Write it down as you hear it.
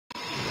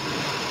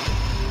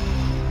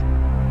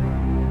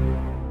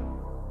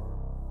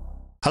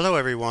Hello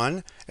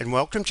everyone, and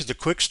welcome to the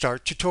Quick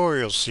Start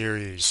tutorial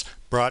series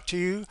brought to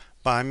you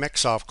by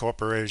MecSoft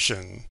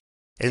Corporation.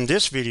 In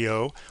this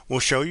video,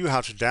 we'll show you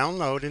how to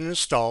download and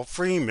install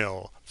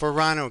FreeMILL for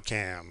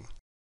RhinoCAM.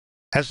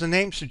 As the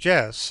name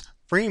suggests,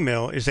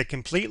 FreeMILL is a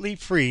completely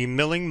free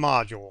milling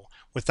module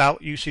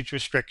without usage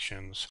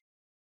restrictions.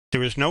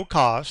 There is no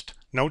cost,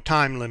 no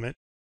time limit,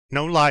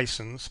 no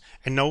license,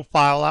 and no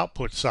file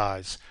output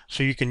size,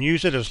 so you can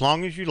use it as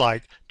long as you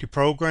like to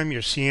program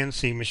your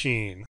CNC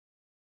machine.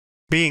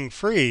 Being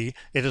free,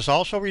 it is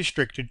also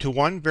restricted to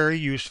one very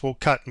useful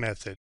cut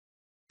method.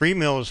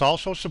 FreeMILL is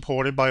also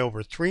supported by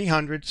over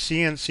 300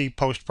 CNC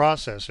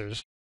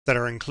post-processors that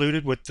are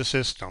included with the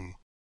system.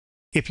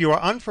 If you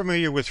are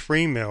unfamiliar with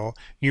FreeMILL,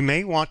 you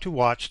may want to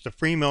watch the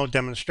FreeMILL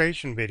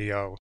demonstration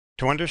video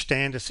to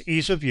understand its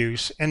ease of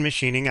use and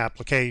machining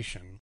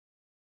application.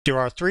 There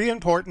are three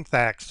important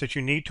facts that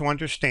you need to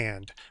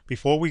understand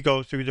before we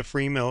go through the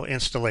FreeMILL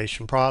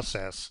installation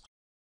process.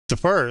 The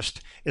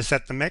first is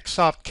that the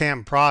MecSoft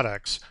CAM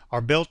products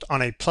are built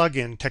on a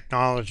plug-in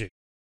technology.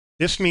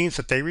 This means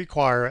that they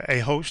require a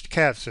host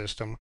CAD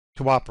system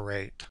to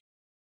operate.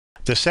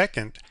 The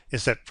second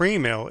is that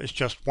FreeMILL is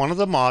just one of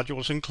the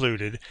modules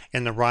included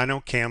in the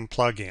RhinoCAM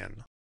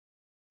plug-in.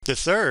 The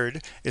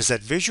third is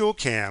that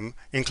VisualCAM,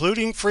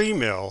 including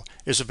FreeMILL,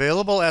 is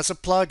available as a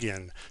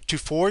plug-in to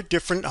 4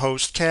 different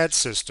host CAD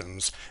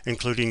systems,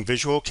 including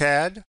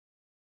VisualCAD,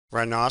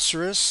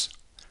 Rhinoceros,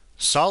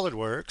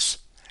 SolidWorks,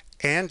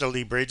 and a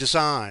Libre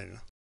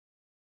Design.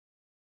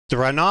 The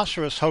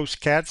Rhinoceros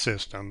Host CAD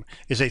system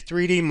is a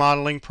 3D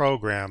modeling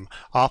program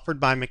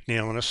offered by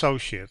McNeil &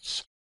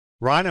 Associates.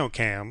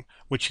 RhinoCAM,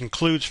 which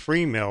includes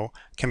FreeMILL,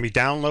 can be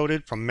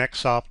downloaded from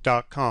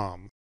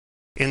MecSoft.com.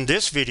 In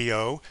this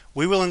video,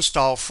 we will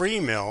install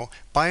FreeMILL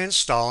by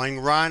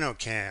installing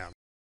RhinoCAM.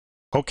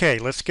 Okay,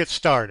 let's get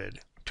started.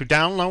 To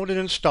download and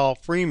install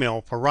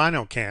FreeMILL for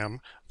RhinoCAM,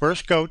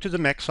 first go to the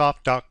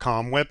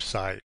MecSoft.com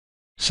website.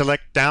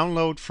 Select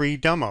Download Free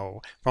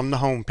Demo from the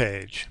home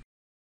page.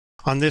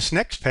 On this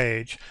next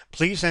page,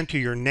 please enter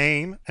your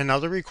name and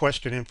other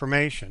requested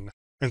information,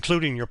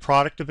 including your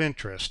product of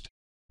interest.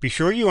 Be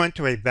sure you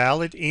enter a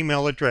valid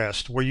email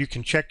address where you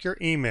can check your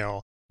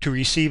email to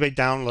receive a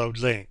download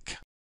link.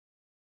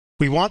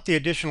 We want the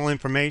additional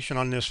information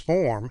on this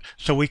form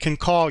so we can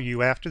call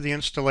you after the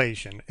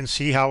installation and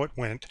see how it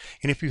went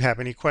and if you have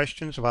any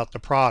questions about the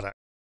product.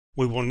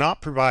 We will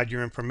not provide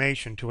your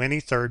information to any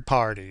third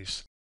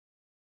parties.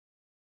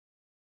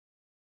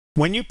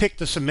 When you pick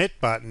the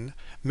Submit button,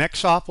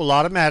 MecSoft will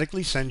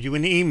automatically send you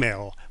an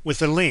email with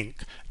a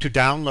link to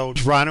download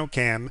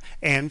RhinoCAM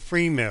and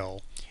FreeMILL.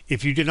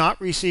 If you do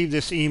not receive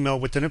this email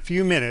within a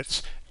few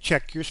minutes,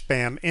 check your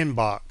spam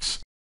inbox.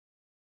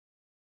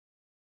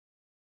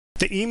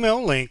 The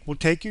email link will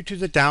take you to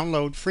the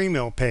Download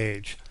FreeMILL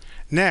page.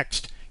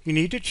 Next, you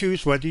need to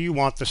choose whether you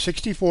want the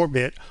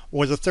 64-bit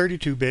or the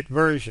 32-bit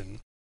version.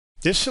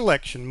 This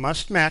selection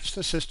must match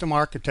the system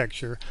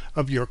architecture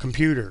of your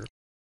computer.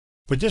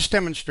 For this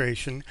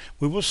demonstration,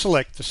 we will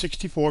select the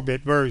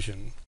 64-bit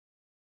version.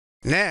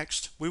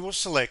 Next, we will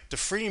select the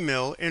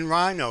FreeMILL in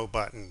Rhino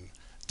button.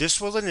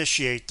 This will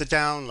initiate the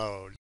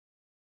download.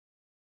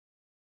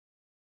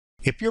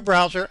 If your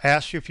browser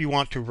asks you if you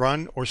want to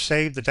run or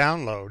save the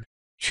download,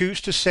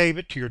 choose to save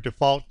it to your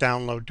default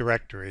download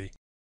directory.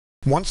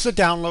 Once the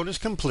download is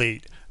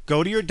complete,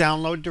 go to your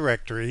download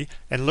directory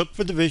and look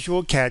for the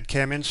Visual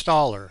CAD/CAM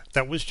installer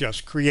that was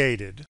just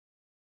created.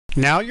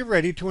 Now you're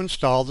ready to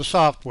install the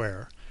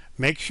software.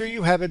 Make sure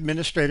you have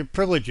administrative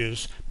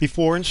privileges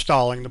before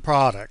installing the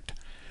product.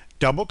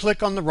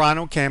 Double-click on the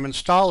RhinoCAM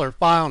installer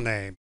file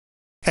name.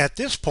 At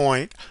this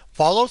point,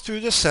 follow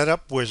through the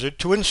setup wizard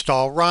to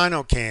install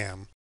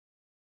RhinoCAM.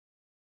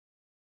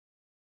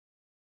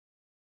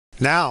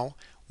 Now,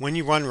 when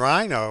you run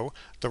Rhino,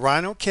 the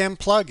RhinoCAM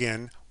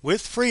plugin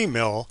with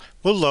FreeMILL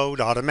will load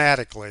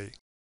automatically.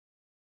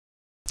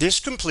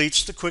 This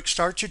completes the Quick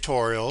Start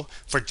tutorial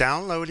for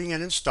downloading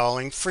and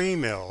installing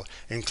FreeMILL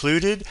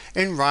included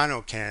in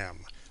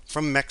RhinoCAM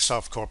from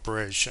MecSoft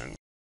Corporation.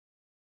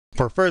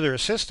 For further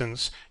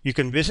assistance, you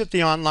can visit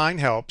the online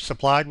help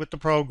supplied with the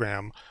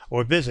program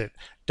or visit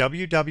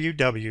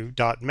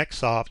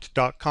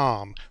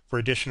www.mecsoft.com for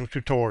additional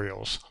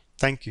tutorials.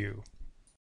 Thank you.